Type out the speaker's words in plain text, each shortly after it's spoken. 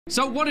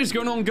So what is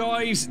going on,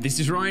 guys? This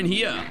is Ryan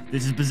here.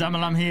 This is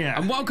Bazamalam here.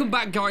 And welcome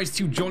back, guys,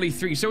 to Jolly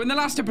 3. So in the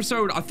last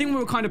episode, I think we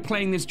were kind of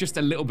playing this just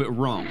a little bit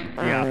wrong.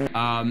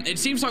 Yeah. It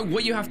seems like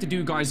what you have to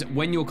do, guys,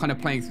 when you're kind of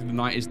playing through the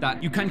night is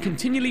that you can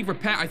continually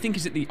repair, I think,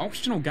 is it the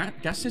oxygen or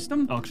gas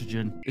system?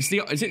 Oxygen. Is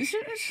it?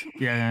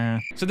 Yeah.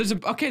 So there's a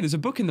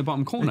book in the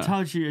bottom corner.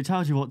 It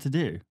tells you what to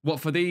do. What,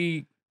 for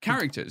the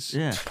characters?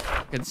 Yeah.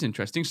 Okay, that's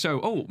interesting.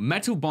 So,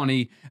 Metal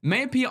Bonnie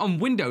may appear on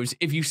windows.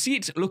 If you see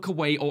it, look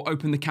away or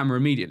open the camera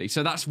immediately.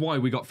 So that's why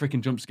we got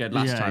freaking jump scared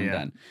last time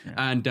then. Yeah.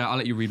 And I'll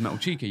let you read Metal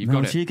Chica. You've got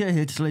it. Metal Chica,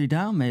 here to slow you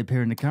down, may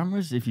appear in the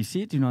cameras. If you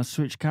see it, do not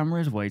switch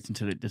cameras. Wait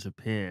until it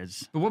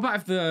disappears. But what about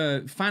if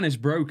the fan is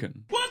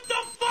broken? What the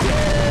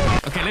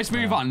fuck? Okay, let's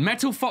move on.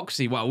 Metal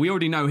Foxy. Well, we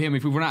already know him.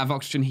 If we run out of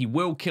oxygen, he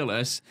will kill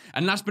us.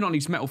 And last but not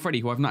least, Metal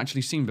Freddy, who I've not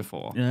actually seen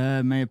before.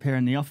 May appear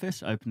in the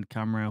office. Open the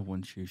camera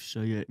once you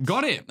see it.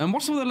 Got it. And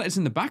what's all the letters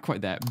in the back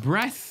right there?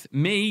 Breath,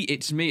 me,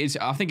 it's me.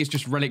 I think it's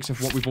just relics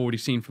of what we've already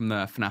seen from the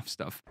FNAF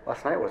stuff.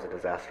 Last night was a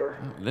disaster.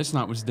 Last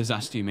night was a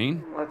disaster, you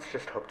mean? Let's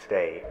just hope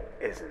today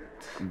isn't.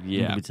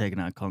 Yeah. You'll be taken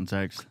out of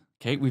context.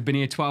 Okay, we've been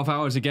here 12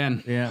 hours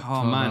again. Yeah.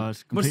 Oh, man.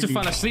 Must have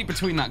fell asleep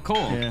between that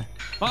call. Yeah.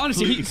 But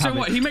honestly, so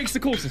what? He makes the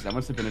call system. That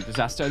must have been a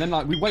disaster. And then,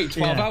 like, we wait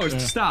 12 hours to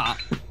start.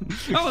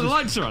 Oh, the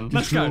lights are on.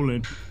 Let's go.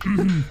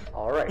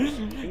 All right.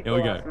 Here we go.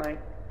 Last night,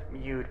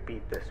 you'd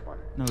beat this one.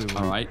 No, we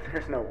won't. All right.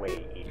 There's no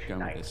way each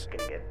night is going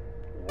to get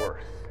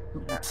worse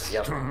after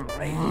the other,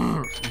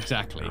 right?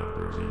 Exactly.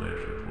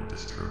 Electrical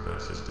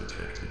disturbance is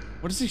detected.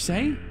 What does he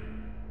say?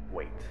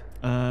 Wait.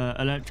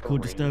 Electrical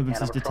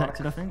disturbance is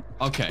detected, I think.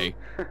 Okay.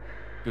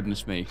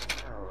 Goodness me.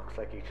 Oh, looks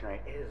like each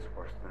night is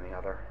worse than the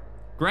other.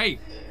 Great.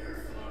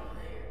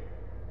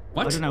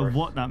 What? I don't know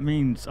what that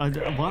means. What?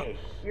 Hey,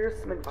 here's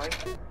some advice.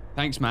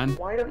 Thanks, man.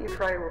 Why don't you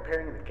try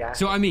repairing the gas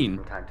So, I mean-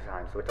 from time to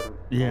time so it doesn't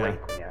Yeah.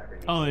 break when you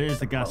really Oh, it is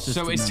the gas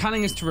system. So it's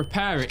telling us to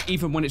repair it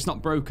even when it's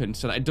not broken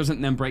so that it doesn't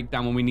then break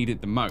down when we need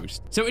it the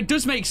most. So it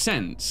does make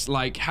sense,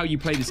 like, how you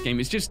play this game.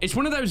 It's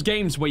one of those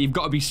games where you've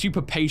got to be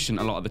super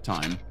patient a lot of the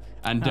time.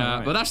 And,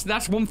 right. but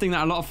that's one thing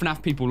that a lot of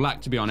FNAF people lack,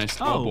 to be honest.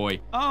 Oh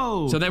boy.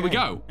 Oh. So there we okay.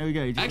 go. There we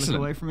go. You just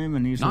Excellent. look away from him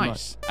and he's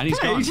Nice. Like, And he's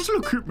hey, gone. just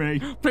look at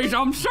me. Please,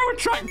 I'm so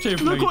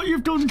attractive. Look what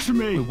you've done to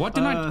me. Wait, what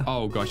did I...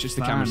 Oh, gosh, it's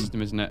the camera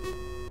system, isn't it?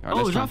 All right,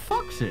 let's Is try. that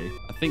Foxy?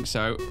 I think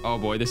so. Oh,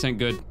 boy, this ain't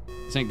good.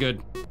 This ain't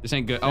good. This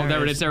ain't good. Oh,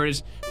 There it is. There it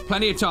is.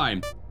 Plenty of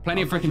time.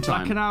 Plenty of freaking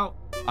time. Backing out.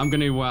 I'm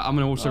gonna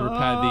also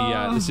repair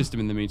the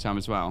system in the meantime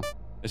as well.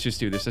 Let's just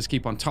do this. Let's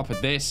keep on top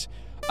of this.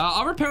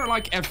 I'll repair it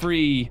like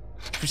every,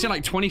 should we say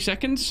like 20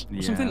 seconds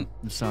or something?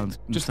 Sounds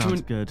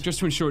good. Just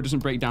to ensure it doesn't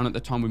break down at the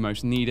time we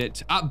most need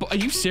it. But are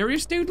you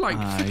serious, dude? Like,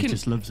 freaking he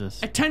just loves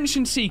us.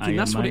 attention seeking.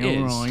 That's what it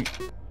is.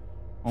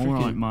 All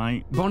right,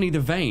 mate. Bonnie the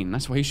Vein.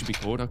 That's what he should be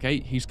called. Okay,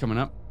 he's coming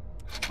up.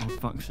 Oh,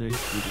 Foxy.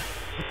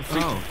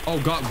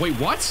 Oh God, wait,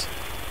 what?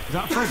 Is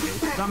that Freddy?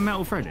 Is that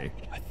Metal Freddy?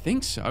 I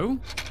think so.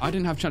 I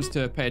didn't have a chance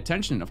to pay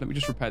attention enough. Let me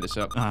just repair this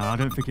up. I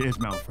don't think it is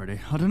Metal Freddy.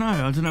 I don't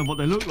know what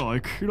they look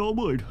like. You know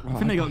what I mean? I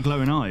think they got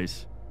glowing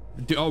eyes.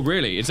 Oh,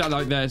 really? Is that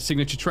like their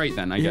signature trait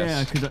then, I guess?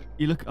 Yeah, because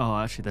you look... Oh,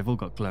 actually, they've all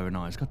got glowing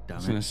eyes. God damn it. I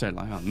was going to say,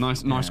 like, oh,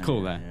 nice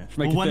call there. Yeah.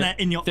 Make Well, when they're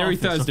in your Theory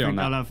office, Thursday I on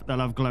think that. they'll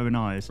have glowing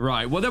eyes.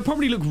 Right, well, they'll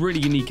probably look really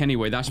unique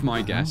anyway. That's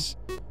my guess.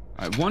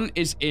 All right, one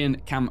is in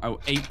cam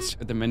 08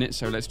 at the minute,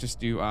 so let's just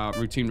do our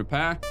routine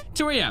repair.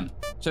 2 a.m.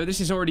 So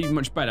this is already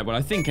much better, well,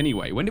 I think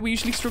anyway. When do we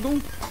usually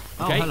struggle?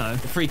 Okay, hello.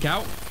 Freak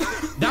out.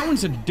 That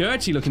one's a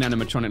dirty looking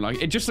animatronic,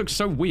 like, it just looks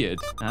so weird.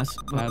 That's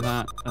Like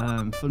that.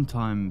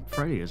 Funtime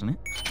Freddy, isn't it?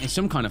 It's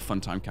some kind of fun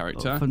time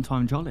character.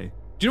 Funtime Jolly.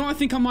 Do you know what I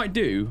think I might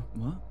do?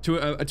 What?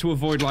 To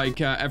avoid,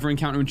 like, ever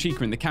encountering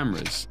Chica in the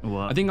cameras?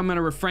 What? I think I'm going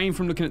to refrain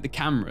from looking at the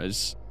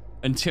cameras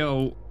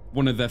until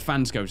one of the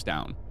fans goes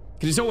down.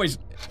 Because it's always,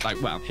 like,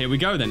 well, here we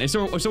go then. It's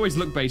always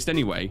look-based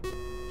anyway.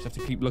 Just have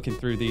to keep looking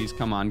through these.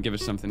 Come on, give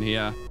us something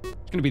here.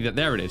 It's going to be that.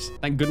 There it is.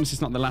 Thank goodness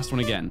it's not the last one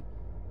again.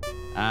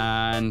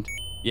 And,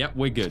 yep,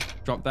 we're good.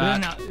 Drop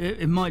that. No,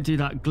 it might do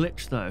that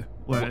glitch, though,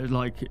 where,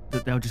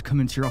 that they'll just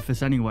come into your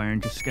office anywhere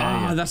and just scare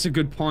you. Oh, that's a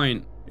good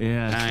point.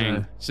 Yeah,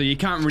 Dang. So you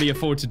can't really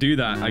afford to do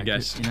that, I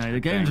guess. You know,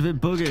 the game's a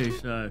bit buggy,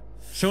 so...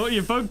 Sort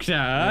your bugs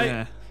out, right?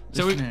 Yeah.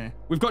 So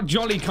we've got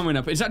Jolly coming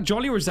up. Is that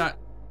Jolly or is that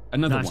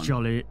another one? That's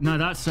Jolly. No,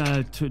 that's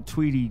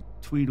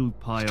Tweedle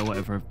Pie or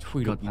whatever.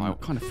 Tweedle Pie.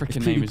 What kind of freaking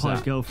it's name is Pie's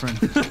that? girlfriend.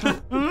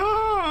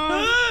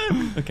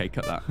 Okay,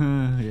 cut that.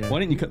 Yeah. Why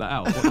didn't you cut that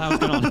out? What the hell's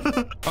going on?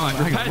 All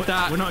right, repaired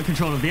that. We're not in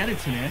control of the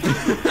editing here.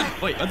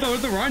 Wait, I thought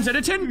the Ryan's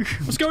editing?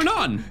 What's going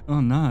on?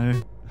 Oh,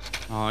 no.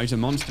 Oh, he's a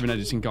monster in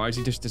editing, guys.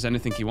 He just does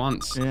anything he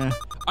wants. Yeah.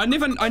 I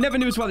never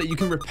knew as well that you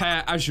can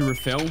repair as you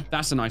refill.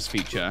 That's a nice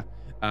feature.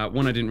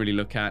 One I didn't really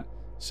look at.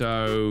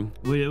 So...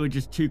 We're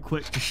just too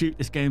quick to shoot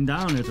this game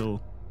down at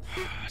all.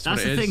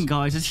 That's the thing,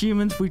 guys. As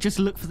humans, we just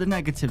look for the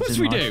negatives. Of course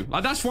we do.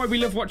 Like, that's why we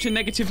love watching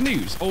negative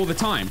news all the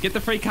time. Get the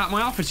freak out of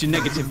my office, you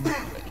negative.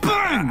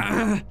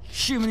 Bang!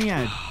 Shoot him in the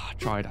head. I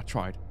tried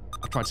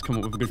to come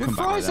up with a good If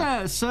comeback right flies there.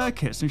 out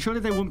circuits, and surely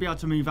they wouldn't be able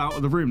to move out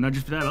of the room. They'd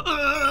just be there like,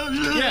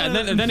 Yeah,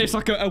 and then it's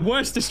like a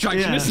worse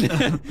distraction, Yeah. isn't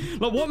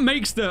it? Like, what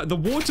makes the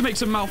water makes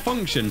them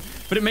malfunction,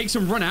 but it makes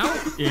them run out?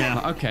 Yeah.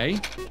 Like, okay.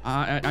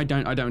 I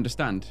don't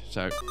understand.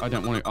 So I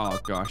don't want to. Oh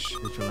gosh.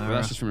 Well,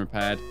 that's just been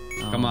repaired.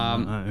 Come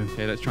on. No.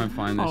 Okay, let's try and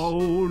find this.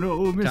 Oh no,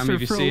 Mr. Tell me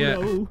if you see it.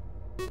 Frodo.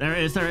 There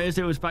it is. There it is.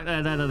 It was back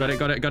there. There.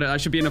 Got it.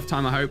 That should be enough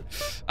time, I hope.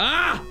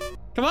 Ah!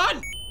 Come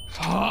on!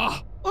 Oh,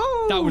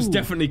 Oh, that was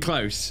definitely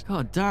close.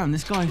 God damn,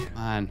 this guy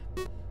Man.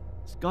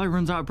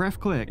 runs out of breath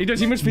quick. He does.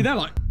 He must be there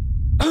like...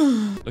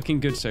 Looking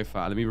good so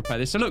far. Let me repair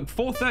this. So look,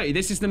 4:30.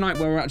 This is the night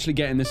where we're actually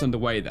getting this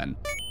underway then.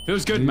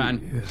 Feels good,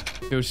 man.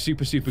 Feels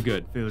super, super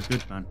good. Feels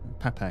good, man.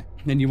 Pepe.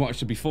 Then you watch,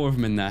 there'll be 4 of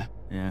them in there.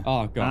 Yeah.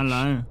 Oh, gosh.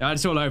 Hello.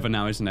 It's all over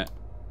now, isn't it?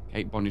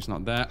 Okay, Bonnie's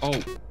not there. Oh,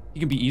 he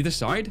can be either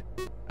side?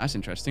 That's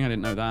interesting. I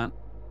didn't know that.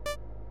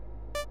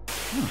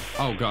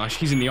 Oh, gosh.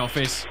 He's in the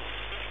office.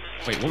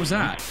 Wait, what was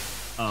that?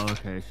 Oh,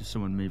 okay. It's just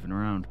someone moving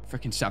around.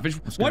 Freaking savage.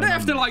 Why do I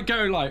have to, like,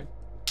 go, like,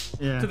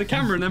 Yeah. to the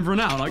camera and then run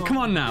out? Like, come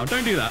on now.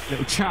 Don't do that.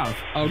 Little chav.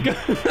 Oh, go.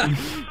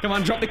 Come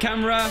on, drop the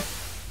camera.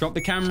 Drop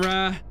the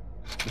camera.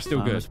 We're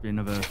still good. Must be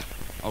another.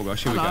 Oh,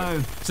 gosh. Here we Hello.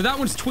 go. So that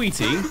one's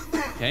Tweety.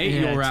 Okay,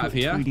 Yeah, you're out of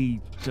here.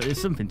 Tweety.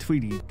 It's something.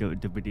 Tweety.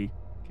 Dibbity.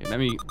 Okay, let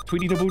me...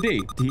 Tweety double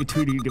D. Tweety.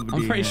 Dibbity.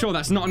 I'm pretty sure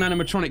that's not an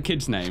animatronic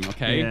kid's name,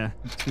 okay? Yeah.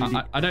 Tweety.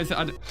 I don't think...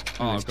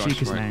 Oh, it's gosh,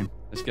 Chica's right. name.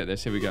 Let's get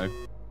this. Here we go.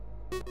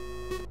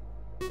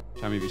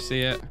 Tell me if you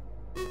see it.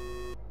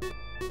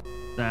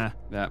 There.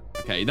 Yeah.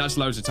 Okay, that's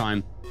loads of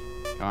time.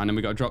 And then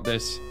we got to drop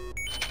this.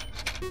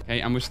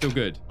 Okay, and we're still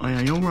good. Oh, yeah,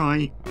 you're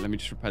right. Right, let me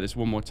just repair this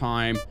one more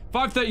time.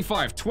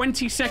 5:35.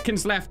 20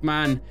 seconds left,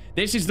 man.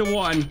 This is the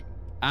one.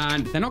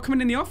 And they're not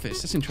coming in the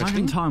office. That's How interesting.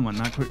 can time went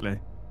that quickly?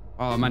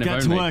 Oh, man, if Get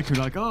to only. work, you're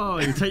like, oh,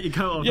 you take your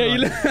coat off. Yeah, you're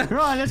you like,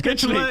 right, let's get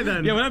to Literally. work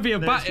then. Yeah, well,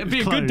 it'd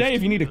be a good day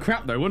if you need a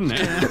crap, though, wouldn't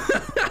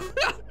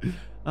it?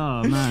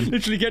 Oh, man.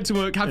 Literally get to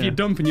work, have your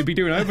dump, and you'll be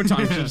doing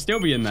overtime. You'll still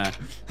be in there.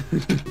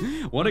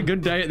 What a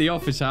good day at the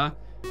office, huh?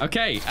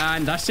 Okay,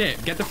 and that's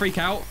it. Get the freak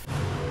out.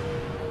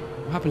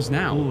 What happens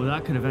now? Oh,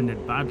 that could have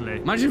ended badly.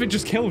 Imagine if it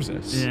just kills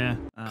us. Yeah.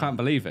 Can't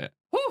believe it.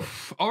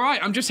 Oof. All right,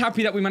 I'm just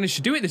happy that we managed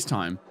to do it this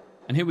time.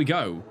 And here we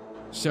go.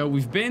 So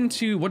we've been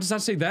to, what does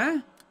that say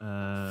there?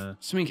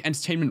 Something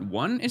Entertainment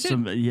 1, is it?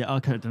 Yeah,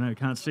 okay, I don't know.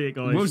 Can't see it,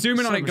 guys. We'll zoom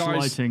in on it, much guys.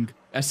 Lighting.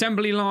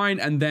 Assembly line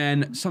and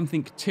then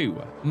something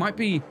 2. Might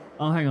be...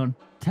 Oh, hang on.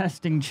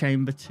 Testing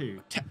chamber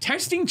 2.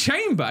 Testing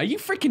chamber? Are you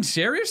freaking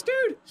serious,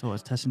 dude? So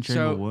it's testing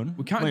chamber 1.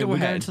 We can't Wait, go we're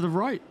ahead. going to the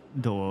right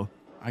door.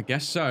 I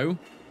guess so.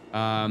 Oh,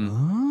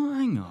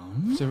 hang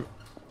on. So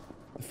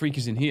the freak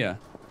is in here.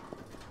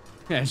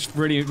 Yeah, it's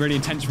really, really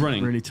intense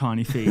running. Really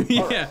tiny feet.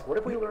 Yeah. Alright, what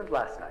have we learned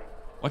last night?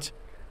 What?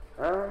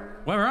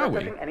 Where are we?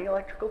 Touching any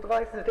electrical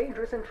device is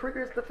dangerous and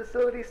triggers the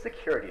facility's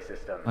security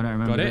system. I don't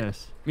remember Got it?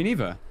 this. Me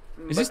neither. Is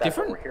But this that's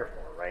different? what we're here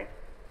for, right?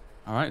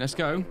 All right, let's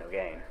go. No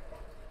gain.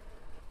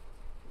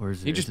 Or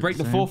is it? You just is it break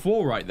the same? fourth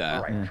wall right there.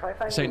 Alright, try This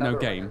finding ain't no another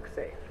game. electric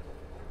safe.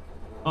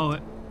 Oh,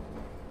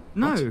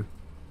 no.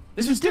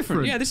 This is different.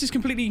 different. Yeah, this is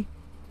completely...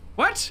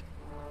 What?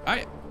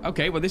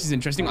 Okay, well, this is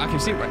interesting. I can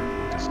see it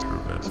right...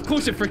 Disturbance Of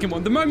course it freaking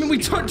won. The moment we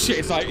touch it,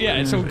 it's like, yeah,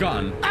 it's all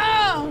gone.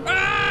 Ow!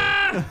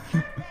 Ah!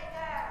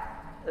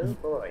 Oh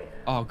boy.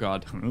 Oh,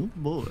 God. Oh,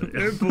 boy.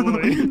 Oh,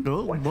 boy.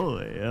 Oh,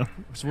 boy.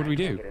 So what do we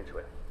do? Get into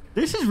it.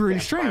 This is really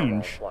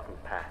Firewall strange. blocking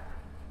the path.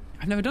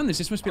 I've never done this.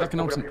 This must be like an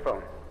Open up alternate...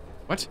 your phone.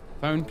 What?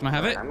 Phone? Can I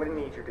have it? I'm gonna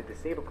need you to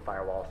disable the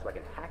firewall so I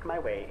can hack my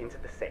way into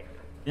the safe.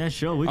 Yeah,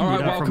 sure. We can All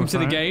do right, that from welcome a to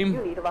the phone. game.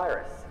 You need a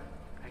virus.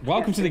 I can't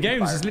Welcome to the stick game.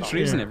 This is virus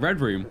literally, on isn't you it? Red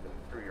Room.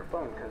 through your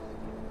phone because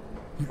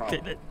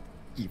Your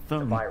the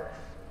phone. virus.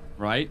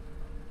 Right?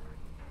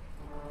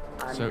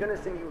 I'm So- gonna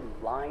send you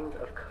lines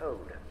of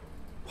code.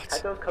 What?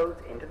 Type those codes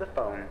into the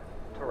phone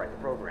to write the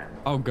program.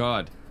 Oh,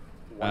 God.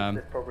 Once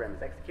this program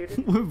is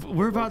executed,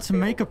 We're about to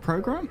make a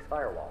program?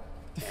 firewall.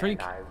 The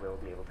freak. And I will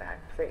be able to hack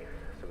the safe,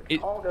 so we can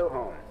It- all go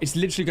home. It's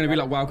literally going to be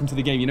like, welcome to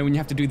the game. You know when you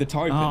have to do the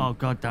typing? Oh,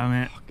 god damn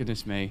it.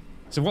 Goodness me.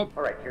 So what?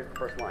 All right, here's the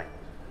first line.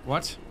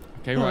 What?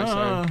 Okay, right,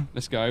 Ah. so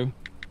let's go.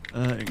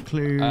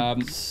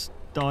 Include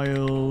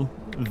style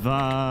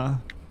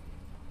var.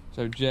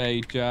 So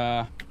J,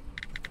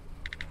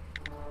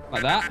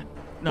 like that?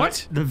 No,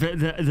 What?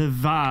 The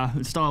var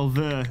style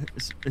ver.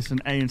 It's an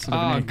A instead of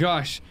Oh, an A.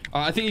 gosh.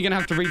 I think you're going to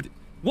have to read...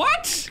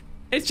 What?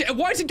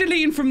 Why is it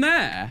deleting from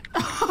there?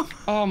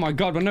 Oh, my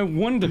God. Well, no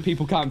wonder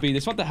people can't beat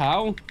this. What the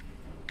hell?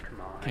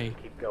 Come on, Okay.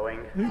 keep going.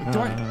 Do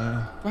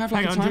I have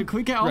like Hang a on, time? can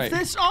we get off Right.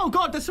 this? Oh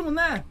god, there's someone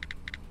there.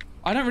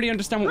 I don't really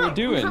understand what we're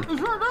doing.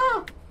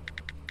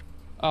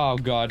 Oh,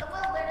 God.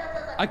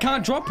 I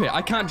can't drop it.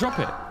 I can't drop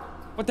it.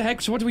 What the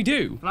heck? So what do we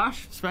do?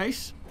 Flash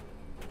space.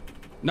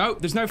 No,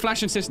 there's no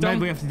flashing system.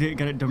 Maybe we have to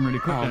get it done really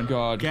quick. Oh, then.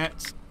 God.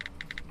 Get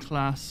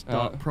class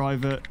dot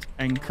private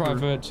and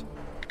Private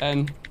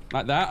and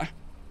like that.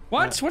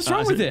 What? What's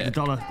wrong with it? The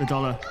dollar. It's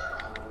Dollar.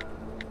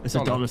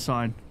 a dollar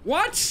sign.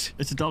 What?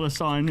 It's a dollar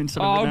sign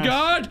instead Oh, of an S.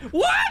 God.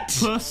 What?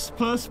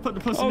 Plus, put the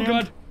plus Oh, in the God.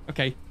 end.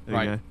 Okay, There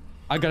you right. go.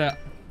 I gotta...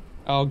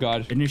 Oh,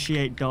 God.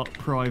 Initiate dot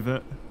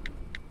private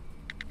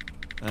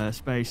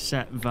space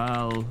set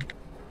val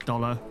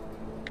dollar.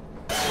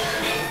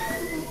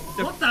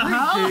 What the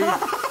hell?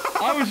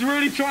 I was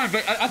really trying,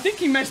 but I think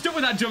he messed up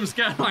with that jump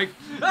scare. Like,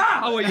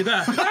 ah! Oh, wait, you're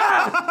there.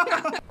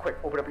 Ah! Quick,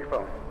 open up your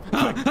phone.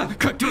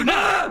 Quick, do it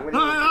now!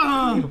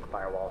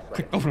 Firewall.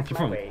 Quick, open up your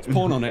phone. It's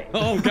porn on it.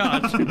 Oh,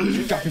 God.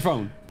 Drop your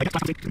phone.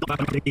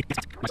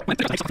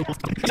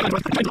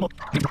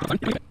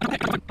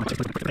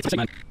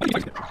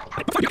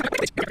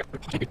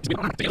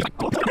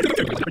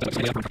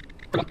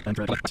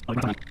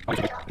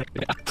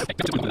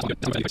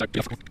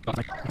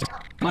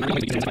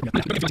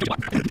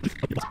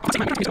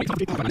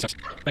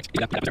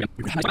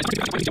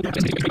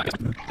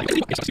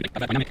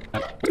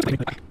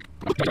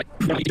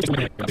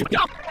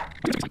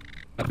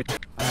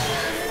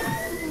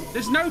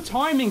 There's no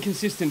time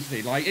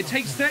inconsistency. Like, it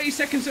takes 30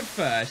 seconds at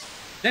first,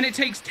 then it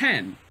takes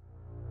 10.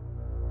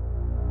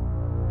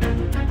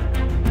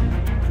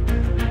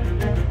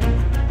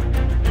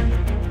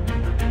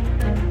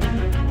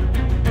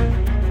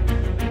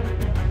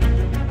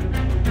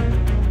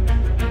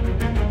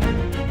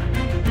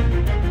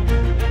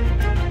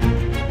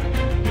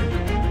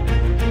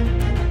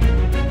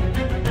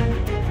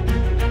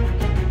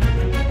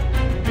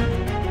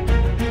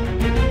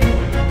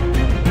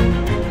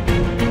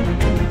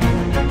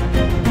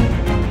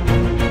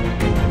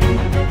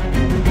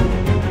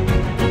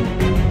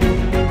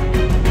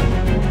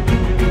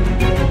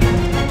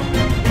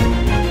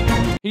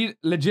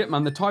 Legit,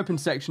 man, the typing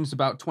section's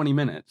about 20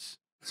 minutes.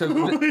 So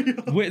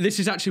this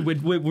is actually,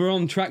 we're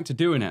on track to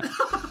doing it.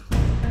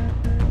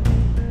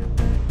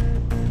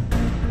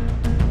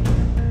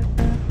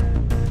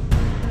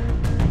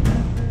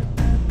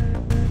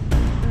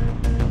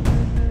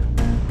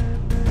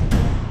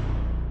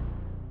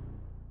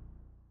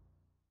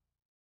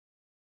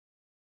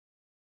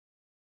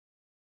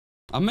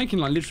 I'm making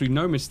like literally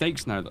no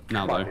mistakes now though.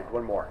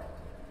 One more.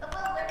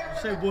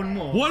 Say one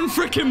more. One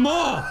freaking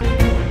more!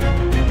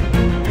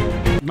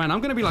 Man,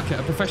 I'm gonna be like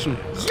a professional.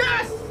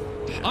 Yes!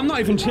 I'm not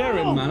even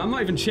cheering, man. I'm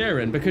not even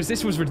cheering because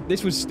this was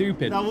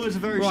stupid. That was a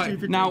very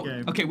stupid now,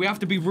 game. Okay, we have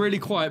to be really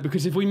quiet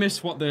because if we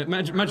miss what the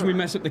imagine we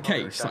mess up the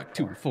case, like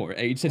 2, 4,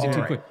 8, it says it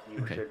too quick.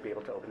 You should be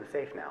able to open the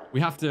safe now.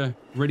 We have to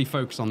really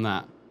focus on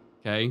that.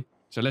 Okay,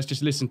 so let's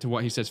just listen to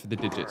what he says for the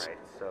digits. All right,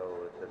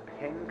 so the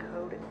pin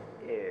code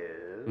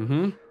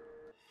is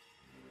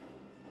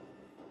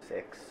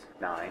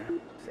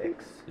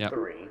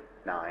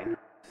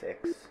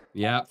 6963996.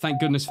 Yeah, thank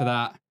goodness for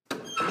that.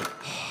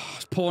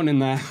 It's porn in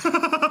there.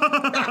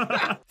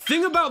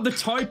 Thing about the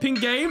typing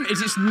game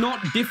is it's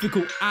not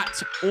difficult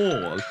at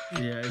all.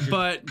 Yeah, it's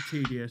but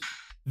tedious.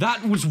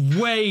 That was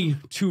way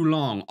too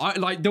long.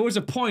 There was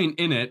a point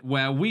in it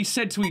where we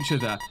said to each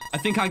other, I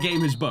think our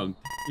game is bugged.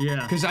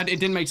 Yeah. Because it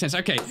didn't make sense.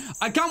 Okay,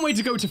 I can't wait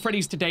to go to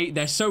Freddy's today.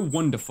 They're so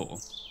wonderful.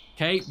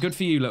 Okay, good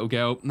for you, little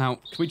girl. Now,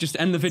 can we just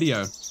end the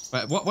video?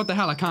 Wait, what the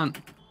hell? I can't.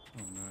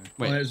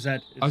 Wait. Oh, it's Z.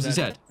 Oh, it's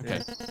Z. Okay.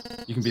 Yeah.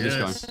 You can be this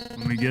guy.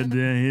 When we get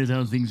there, here's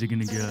how things are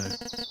gonna go.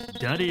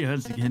 Daddy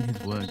has to get his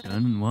work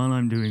done, and while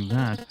I'm doing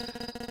that,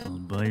 I'll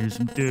buy you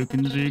some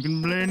tokens so you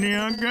can play in the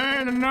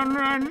arcade and not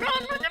run.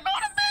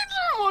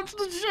 Watch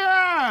the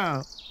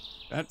show!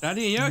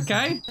 Daddy, are you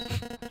okay?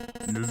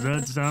 Does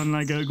that sound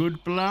like a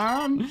good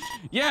plan?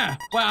 Yeah,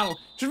 well,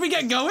 should we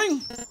get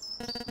going?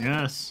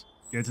 Yes,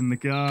 get in the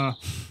car.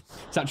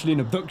 It's actually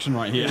an abduction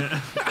right here.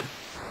 Yeah.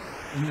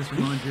 And this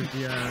reminds you of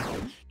the,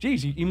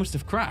 Jeez, you must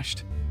have crashed.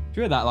 Do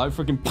you hear that, like,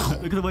 freaking...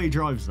 Look at the way he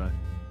drives, though.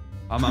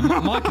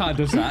 My car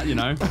does that, you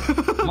know.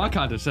 My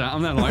car does that.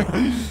 I'm there like,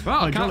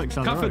 well, I can't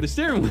feel the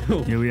steering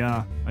wheel. Here we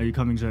are. Are you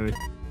coming, Zoe?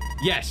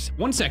 Yes,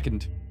 1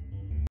 second.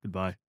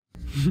 Goodbye.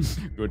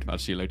 Good, I'll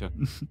see you later.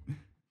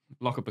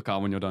 Lock up the car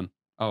when you're done.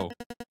 Oh.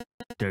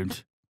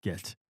 Don't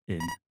get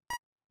in.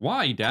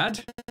 Why,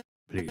 Dad?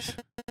 Please.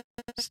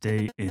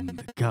 Stay in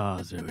the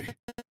car, Zoe.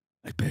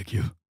 I beg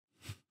you.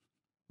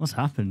 What's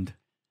happened?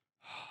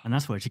 And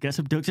that's where she gets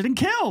abducted and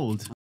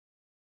killed.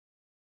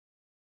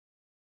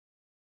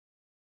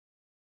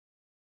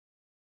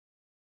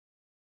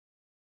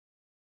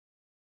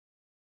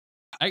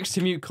 X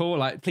to mute call,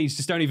 like, please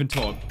just don't even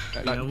talk.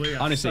 Like, yeah, we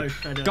are honestly, so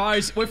fed up.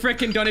 Guys, we're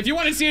freaking done. If you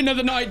want to see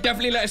another night,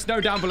 definitely let us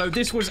know down below.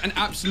 This was an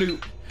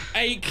absolute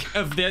ache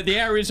of the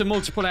areas and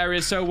multiple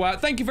areas. So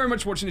thank you very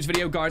much for watching this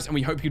video, guys, and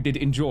we hope you did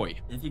enjoy.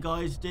 If you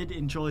guys did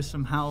enjoy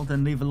somehow,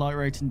 then leave a like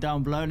rating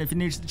down below. And if you're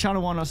new to the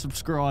channel, why not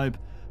subscribe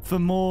for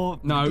more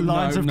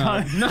lines of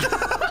code?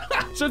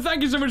 So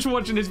thank you so much for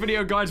watching this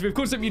video, guys. We of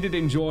course hope you did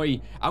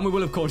enjoy, and we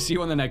will of course see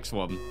you on the next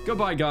one.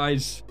 Goodbye,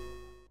 guys.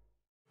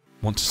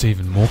 Want to see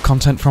even more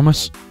content from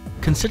us?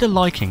 Consider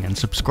liking and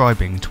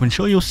subscribing to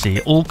ensure you'll see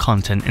all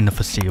content in the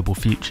foreseeable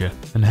future.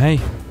 And hey,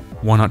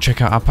 why not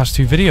check out our past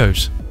 2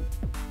 videos?